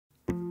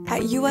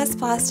At US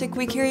Plastic,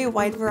 we carry a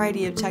wide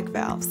variety of check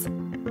valves.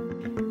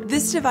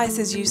 This device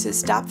is used to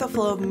stop the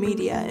flow of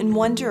media in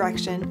one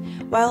direction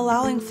while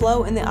allowing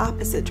flow in the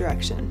opposite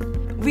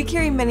direction. We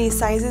carry many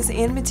sizes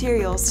and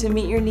materials to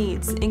meet your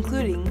needs,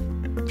 including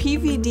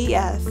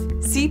PVDF,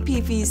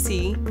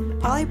 CPVC,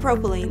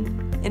 polypropylene,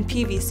 and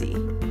PVC.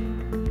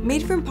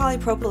 Made from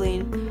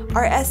polypropylene,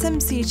 our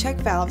SMC check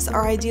valves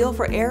are ideal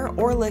for air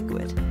or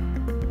liquid.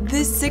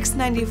 This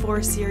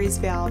 694 series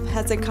valve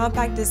has a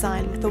compact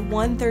design with a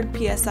 1/3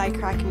 psi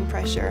cracking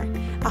pressure,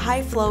 a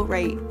high flow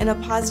rate, and a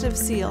positive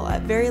seal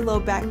at very low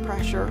back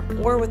pressure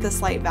or with a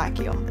slight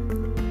vacuum.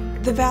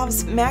 The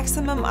valve's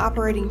maximum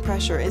operating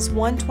pressure is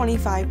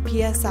 125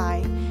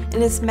 psi and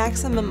its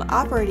maximum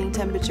operating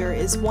temperature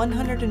is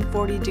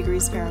 140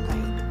 degrees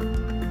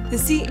Fahrenheit. The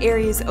seat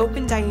area's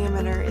open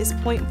diameter is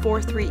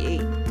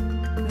 0.438.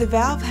 The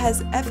valve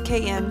has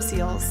FKM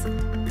seals,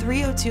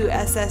 302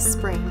 SS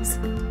springs,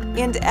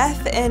 and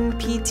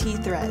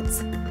FNPT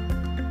threads.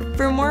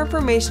 For more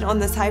information on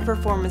this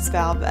high-performance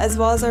valve, as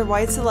well as our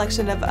wide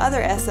selection of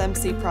other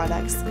SMC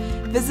products,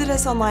 visit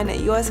us online at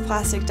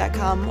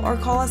usplastic.com or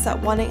call us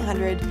at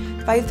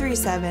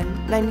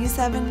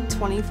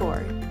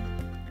 1-800-537-9724.